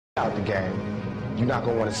out the game, you're not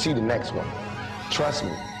gonna want to see the next one. Trust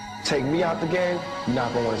me. Take me out the game, you're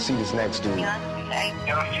not gonna want to see this next dude. Now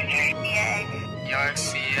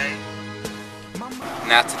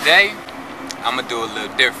today, I'm gonna do a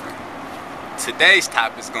little different. Today's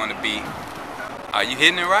topic is gonna be, are you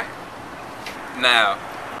hitting it right? Now,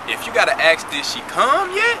 if you gotta ask, did she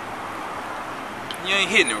come yet? You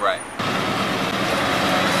ain't hitting it right.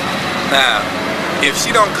 Now, if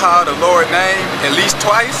she don't call the Lord's name at least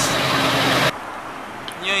twice,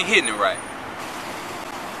 you ain't hitting it right.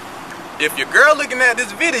 If your girl looking at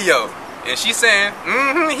this video and she saying,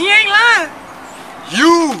 he ain't lying,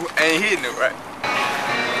 you ain't hitting it right.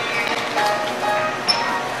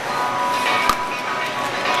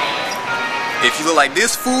 If you look like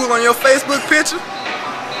this fool on your Facebook picture,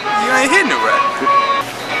 you ain't hitting it right.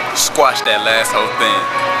 Squash that last whole thing.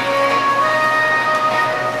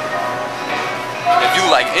 If you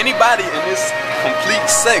like anybody in this complete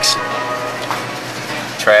section,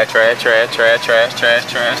 trash.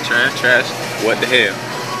 What the hell?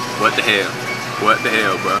 What the hell? What the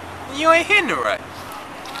hell, bro? You ain't hitting it right.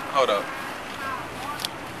 Hold up.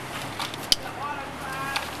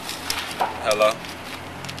 Hello?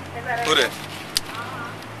 Who this?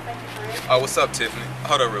 Oh, what's up, Tiffany?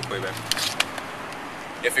 Hold up real quick, baby.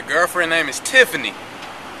 If your girlfriend name is Tiffany,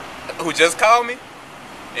 who just called me,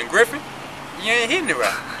 in Griffin, you ain't hitting it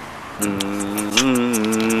right.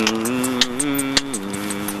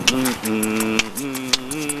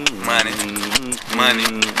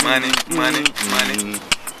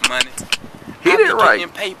 Money. Hit it right.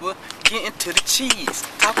 Getting paper, getting to the cheese,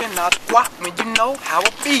 talking all the guap when you know how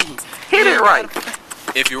it be. Hit it right.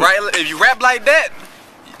 If you rap like that,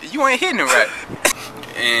 you ain't hitting it right.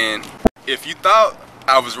 And if you thought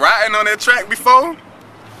I was riding on that track before,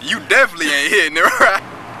 you definitely ain't hitting it right.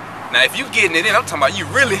 Now if you getting it in, I'm talking about you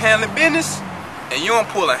really handling business, and you don't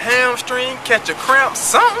pull a hamstring, catch a cramp,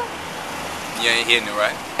 something, you ain't hitting it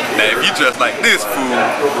right. Now if you just like this fool,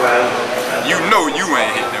 you know you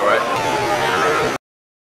ain't hitting it right.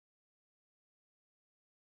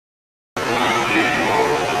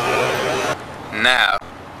 Now,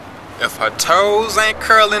 if her toes ain't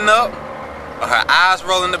curling up, or her eyes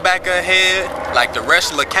rolling the back of her head like the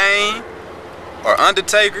wrestler Kane or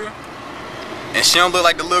Undertaker, and she don't look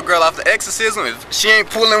like the little girl off The Exorcism, if she ain't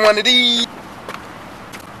pulling one of these,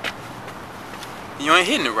 you ain't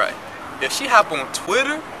hitting it right. If she hop on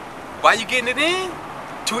Twitter while you getting it in,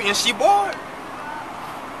 tweeting she bored,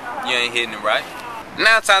 you ain't hitting it right.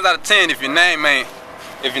 9 times out of 10, if your name ain't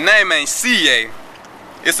CA,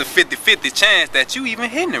 it's a 50-50 chance that you even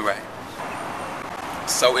hitting it right.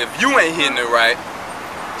 So if you ain't hitting it right,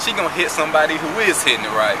 she gonna hit somebody who is hitting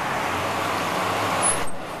it right.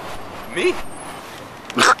 Me?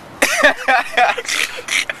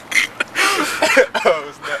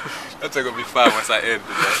 Oh snap. That's gonna be fine once I edit it.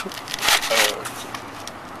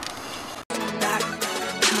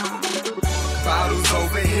 Bottles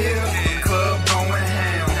over here, club going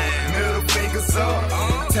ham, middle fingers up,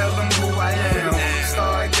 tell them